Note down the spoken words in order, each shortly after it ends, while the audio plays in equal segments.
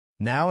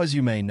Now, as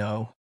you may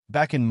know,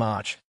 back in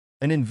March,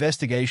 an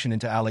investigation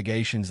into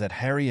allegations that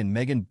Harry and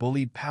Meghan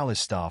bullied palace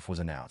staff was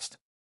announced.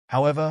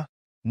 However,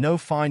 no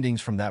findings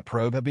from that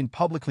probe have been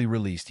publicly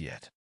released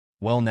yet.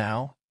 Well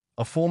now,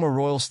 a former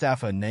royal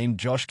staffer named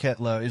Josh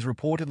Kettler is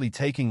reportedly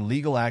taking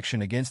legal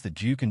action against the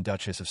Duke and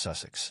Duchess of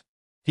Sussex.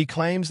 He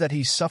claims that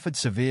he suffered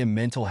severe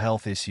mental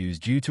health issues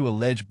due to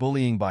alleged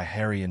bullying by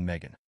Harry and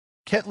Meghan.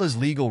 Kettler's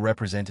legal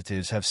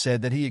representatives have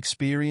said that he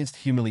experienced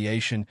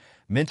humiliation,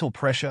 mental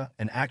pressure,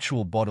 and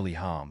actual bodily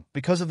harm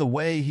because of the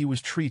way he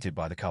was treated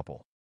by the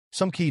couple.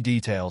 Some key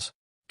details: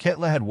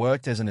 Kettler had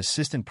worked as an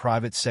assistant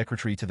private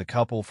secretary to the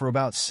couple for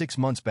about 6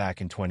 months back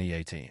in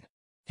 2018.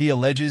 He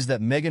alleges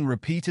that Meghan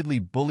repeatedly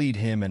bullied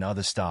him and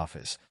other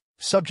staffers,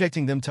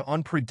 subjecting them to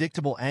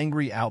unpredictable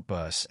angry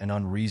outbursts and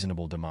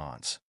unreasonable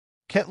demands.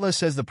 Kettler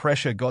says the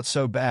pressure got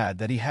so bad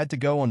that he had to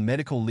go on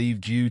medical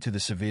leave due to the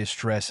severe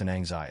stress and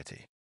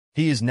anxiety.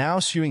 He is now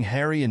suing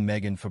Harry and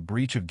Meghan for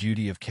breach of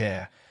duty of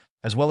care,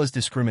 as well as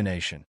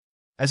discrimination,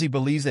 as he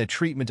believes their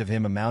treatment of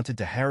him amounted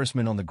to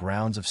harassment on the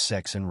grounds of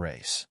sex and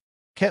race.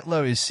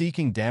 Kettler is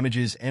seeking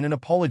damages and an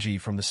apology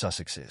from the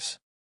Sussexes.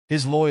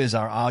 His lawyers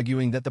are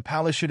arguing that the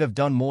palace should have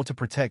done more to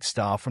protect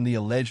staff from the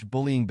alleged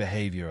bullying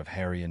behavior of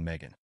Harry and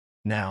Meghan.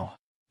 Now,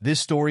 this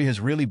story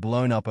has really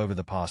blown up over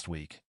the past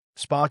week,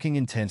 sparking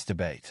intense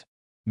debate.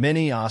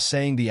 Many are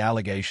saying the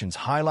allegations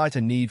highlight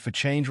a need for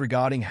change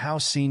regarding how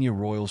senior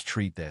royals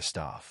treat their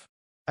staff.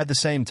 At the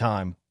same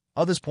time,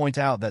 others point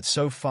out that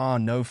so far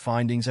no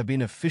findings have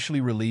been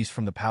officially released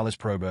from the palace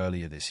probe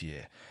earlier this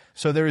year,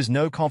 so there is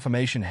no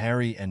confirmation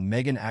Harry and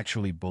Meghan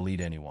actually bullied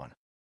anyone.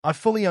 I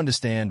fully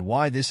understand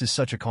why this is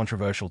such a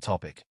controversial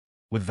topic,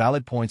 with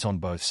valid points on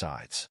both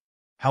sides.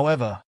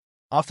 However,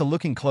 after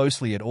looking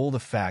closely at all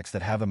the facts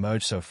that have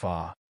emerged so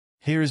far,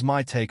 here is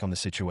my take on the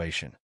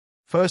situation.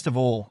 First of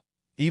all,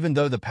 even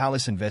though the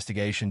palace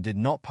investigation did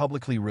not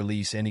publicly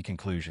release any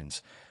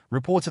conclusions,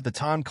 reports at the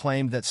time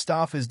claimed that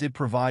staffers did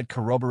provide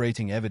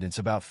corroborating evidence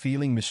about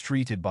feeling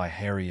mistreated by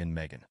Harry and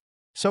Meghan.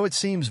 So it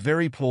seems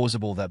very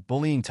plausible that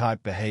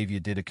bullying-type behavior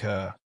did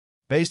occur,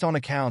 based on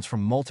accounts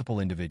from multiple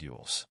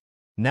individuals.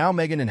 Now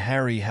Meghan and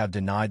Harry have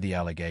denied the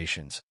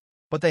allegations,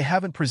 but they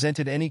haven't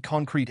presented any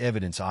concrete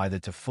evidence either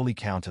to fully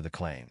counter the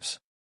claims.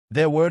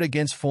 Their word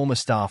against former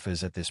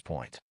staffers at this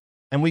point.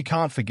 And we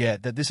can't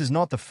forget that this is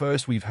not the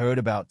first we've heard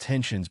about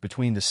tensions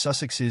between the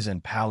Sussexes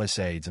and palace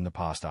aides in the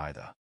past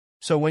either.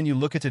 So when you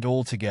look at it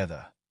all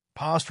together,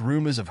 past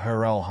rumors of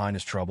Her Royal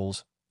Highness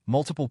troubles,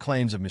 multiple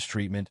claims of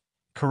mistreatment,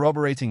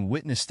 corroborating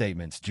witness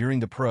statements during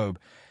the probe,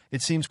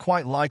 it seems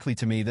quite likely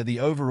to me that the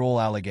overall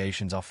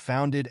allegations are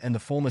founded and the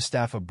former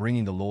staffer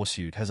bringing the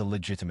lawsuit has a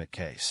legitimate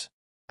case.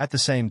 At the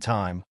same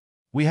time,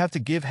 we have to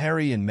give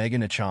Harry and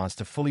Meghan a chance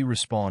to fully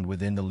respond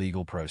within the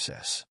legal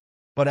process.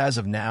 But as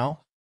of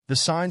now, the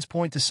signs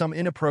point to some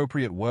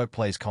inappropriate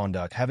workplace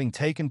conduct having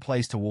taken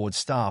place towards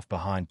staff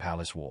behind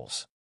palace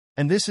walls.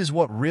 And this is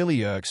what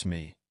really irks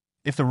me.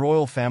 If the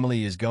royal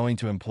family is going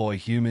to employ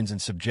humans and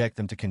subject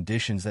them to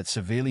conditions that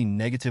severely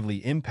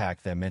negatively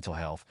impact their mental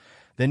health,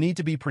 there need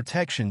to be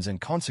protections and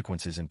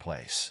consequences in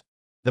place.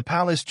 The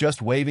palace just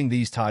waving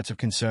these types of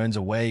concerns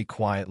away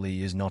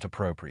quietly is not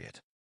appropriate.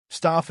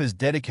 Staffers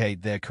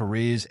dedicate their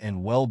careers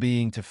and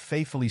well-being to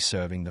faithfully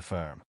serving the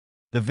firm.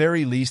 The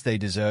very least they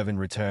deserve in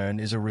return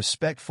is a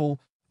respectful,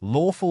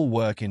 lawful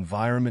work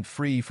environment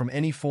free from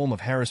any form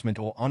of harassment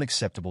or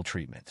unacceptable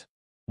treatment.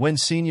 When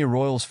senior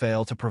royals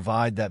fail to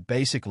provide that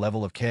basic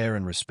level of care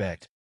and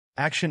respect,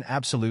 action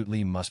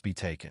absolutely must be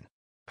taken.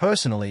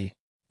 Personally,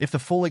 if the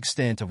full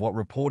extent of what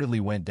reportedly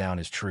went down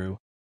is true,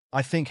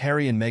 I think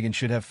Harry and Meghan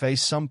should have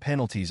faced some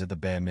penalties at the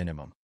bare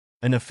minimum.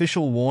 An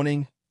official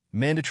warning,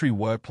 mandatory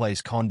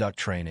workplace conduct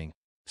training,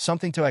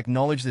 something to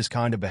acknowledge this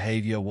kind of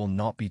behavior will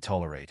not be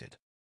tolerated.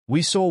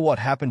 We saw what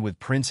happened with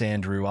Prince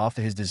Andrew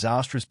after his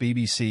disastrous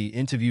BBC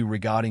interview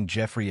regarding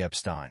Jeffrey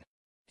Epstein.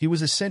 He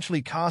was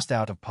essentially cast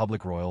out of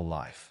public royal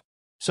life.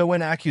 So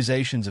when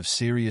accusations of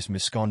serious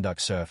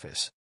misconduct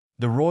surface,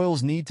 the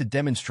royals need to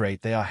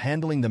demonstrate they are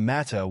handling the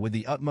matter with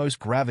the utmost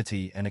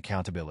gravity and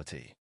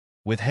accountability.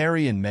 With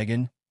Harry and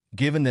Meghan,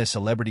 given their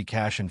celebrity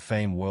cash and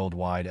fame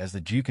worldwide as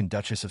the Duke and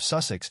Duchess of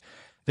Sussex,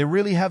 they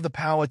really have the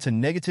power to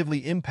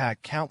negatively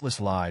impact countless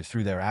lives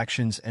through their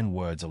actions and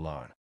words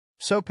alone.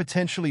 So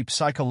potentially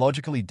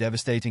psychologically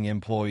devastating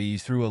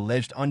employees through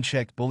alleged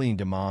unchecked bullying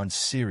demands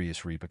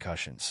serious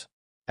repercussions.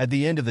 At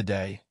the end of the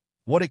day,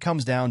 what it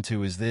comes down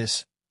to is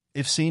this: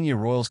 if senior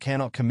royals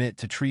cannot commit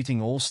to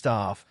treating all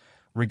staff,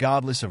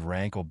 regardless of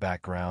rank or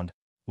background,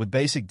 with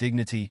basic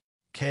dignity,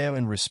 care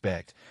and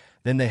respect,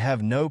 then they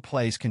have no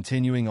place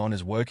continuing on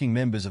as working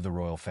members of the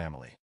royal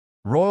family.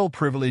 Royal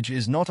privilege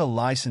is not a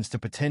license to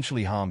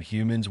potentially harm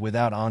humans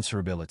without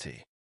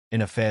answerability.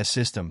 In a fair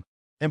system,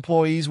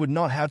 employees would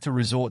not have to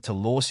resort to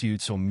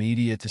lawsuits or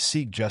media to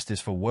seek justice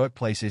for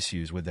workplace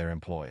issues with their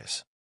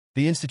employers.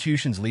 The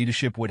institution's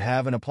leadership would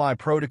have and apply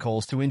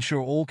protocols to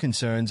ensure all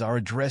concerns are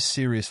addressed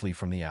seriously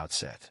from the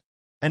outset.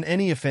 And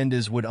any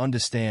offenders would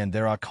understand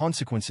there are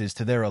consequences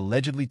to their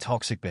allegedly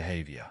toxic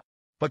behavior.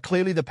 But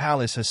clearly the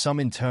palace has some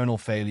internal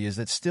failures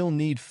that still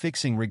need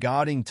fixing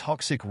regarding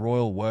toxic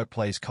royal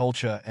workplace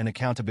culture and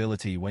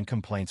accountability when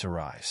complaints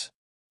arise.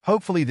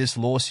 Hopefully this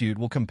lawsuit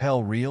will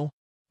compel real,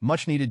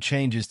 much-needed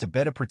changes to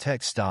better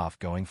protect staff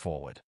going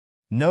forward.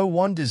 No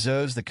one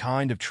deserves the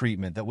kind of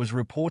treatment that was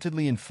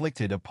reportedly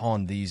inflicted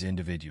upon these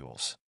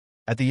individuals.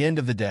 At the end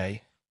of the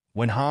day,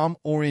 when harm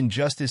or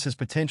injustice has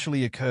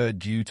potentially occurred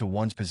due to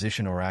one's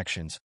position or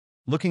actions,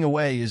 looking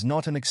away is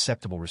not an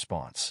acceptable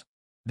response.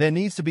 There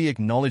needs to be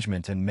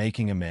acknowledgement and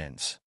making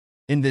amends.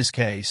 In this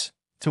case,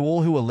 to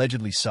all who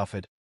allegedly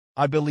suffered,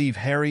 I believe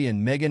Harry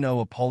and Meghan owe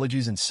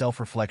apologies and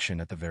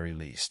self-reflection at the very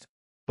least.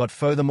 But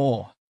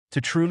furthermore, to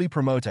truly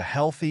promote a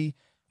healthy,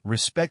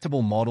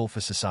 respectable model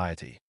for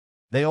society,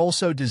 they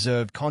also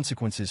deserved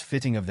consequences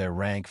fitting of their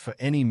rank for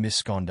any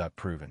misconduct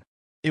proven.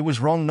 It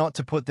was wrong not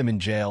to put them in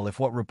jail if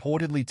what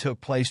reportedly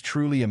took place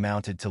truly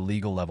amounted to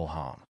legal-level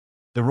harm.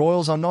 The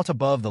royals are not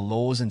above the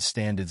laws and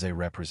standards they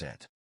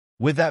represent.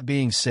 With that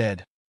being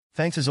said,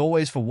 thanks as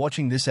always for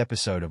watching this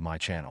episode of my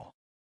channel.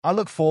 I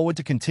look forward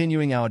to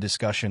continuing our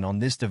discussion on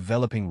this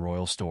developing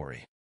royal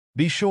story.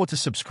 Be sure to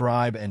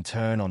subscribe and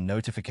turn on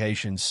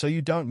notifications so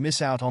you don't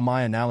miss out on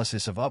my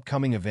analysis of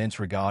upcoming events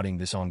regarding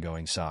this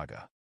ongoing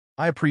saga.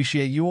 I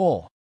appreciate you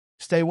all.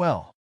 Stay well.